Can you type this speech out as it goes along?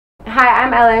Hi,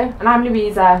 I'm Ellie. And I'm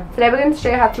Louisa. Today we're going to show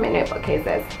you how to make notebook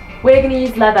cases. We're going to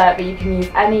use leather, but you can use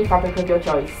any fabric of your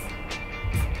choice.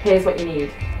 Here's what you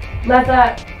need.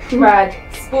 Leather, thread,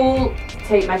 spool,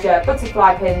 tape measure,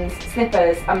 butterfly pins,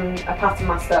 snippers, and a pattern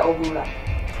master or ruler.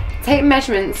 Take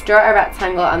measurements, draw a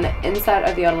rectangle on the inside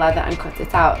of your leather and cut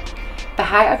it out. The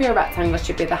height of your rectangle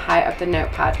should be the height of the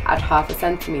notepad. Add ½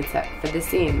 centimetre for the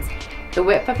seams. The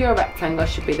width of your rectangle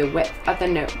should be the width of the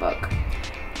notebook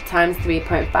times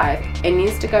 3.5. It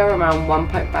needs to go around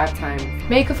 1.5 times.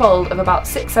 Make a fold of about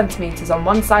 6 centimetres on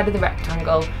one side of the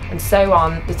rectangle and sew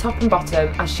on the top and bottom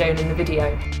as shown in the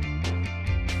video.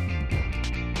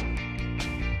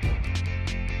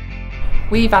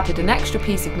 We've added an extra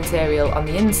piece of material on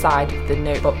the inside of the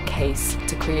notebook case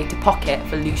to create a pocket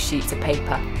for loose sheets of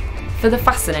paper. For the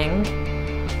fastening,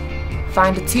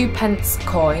 find a 2p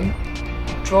coin,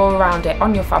 draw around it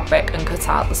on your fabric and cut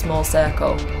out the small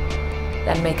circle.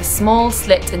 Then make a small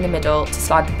slit in the middle to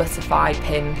slide the butterfly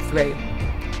pin through.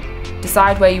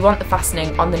 Decide where you want the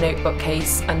fastening on the notebook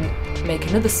case and make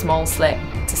another small slit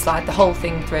to slide the whole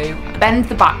thing through. Bend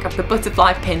the back of the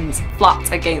butterfly pins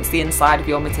flat against the inside of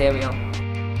your material.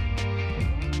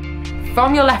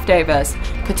 From your leftovers,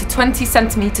 cut a 20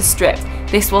 centimetre strip.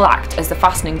 This will act as the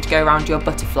fastening to go around your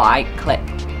butterfly clip.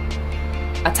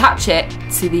 Attach it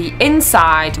to the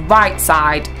inside right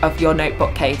side of your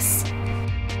notebook case.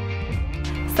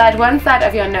 Slide one side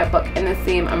of your notebook in the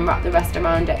seam and wrap the rest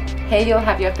around it. Here you'll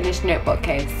have your finished notebook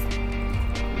case.